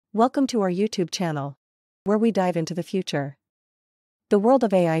Welcome to our YouTube channel, where we dive into the future. The world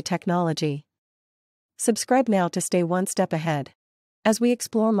of AI technology. Subscribe now to stay one step ahead. As we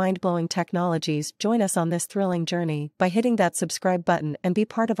explore mind-blowing technologies, join us on this thrilling journey by hitting that subscribe button and be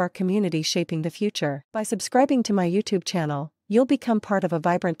part of our community shaping the future. By subscribing to my YouTube channel, you'll become part of a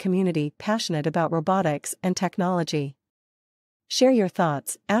vibrant community passionate about robotics and technology. Share your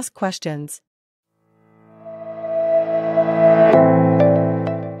thoughts, ask questions.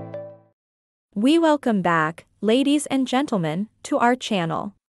 We welcome back, ladies and gentlemen, to our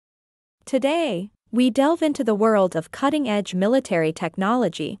channel. Today, we delve into the world of cutting-edge military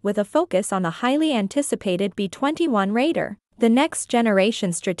technology with a focus on the highly anticipated B21 Raider, the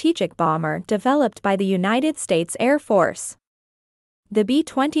next-generation strategic bomber developed by the United States Air Force. The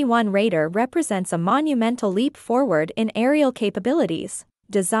B21 Raider represents a monumental leap forward in aerial capabilities,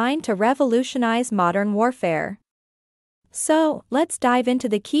 designed to revolutionize modern warfare. So, let's dive into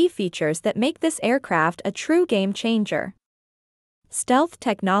the key features that make this aircraft a true game-changer. Stealth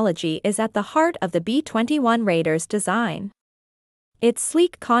technology is at the heart of the B21 Raider's design. Its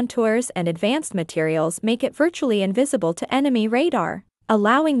sleek contours and advanced materials make it virtually invisible to enemy radar,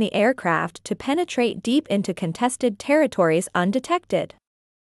 allowing the aircraft to penetrate deep into contested territories undetected.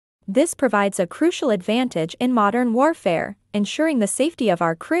 This provides a crucial advantage in modern warfare, ensuring the safety of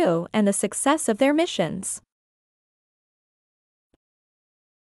our crew and the success of their missions.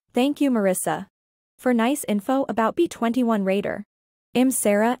 Thank you, Marissa, for nice info about B21 Raider. I'm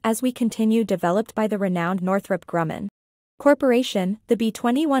Sarah. As we continue, developed by the renowned Northrop Grumman Corporation, the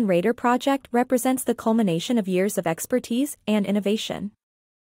B21 Raider project represents the culmination of years of expertise and innovation.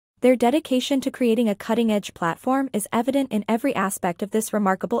 Their dedication to creating a cutting-edge platform is evident in every aspect of this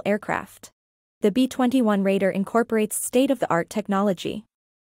remarkable aircraft. The B21 Raider incorporates state-of-the-art technology.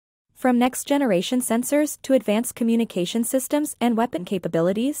 From next-generation sensors to advanced communication systems and weapon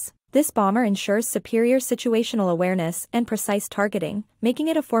capabilities, this bomber ensures superior situational awareness and precise targeting, making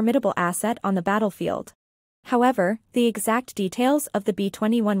it a formidable asset on the battlefield. However, the exact details of the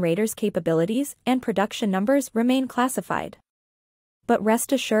B21 Raider's capabilities and production numbers remain classified. But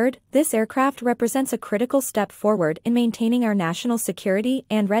rest assured, this aircraft represents a critical step forward in maintaining our national security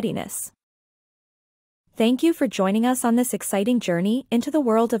and readiness. Thank you for joining us on this exciting journey into the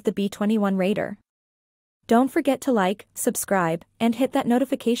world of the B21 Raider. Don't forget to like, subscribe, and hit that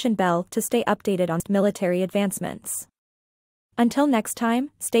notification bell to stay updated on military advancements. Until next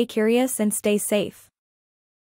time, stay curious and stay safe.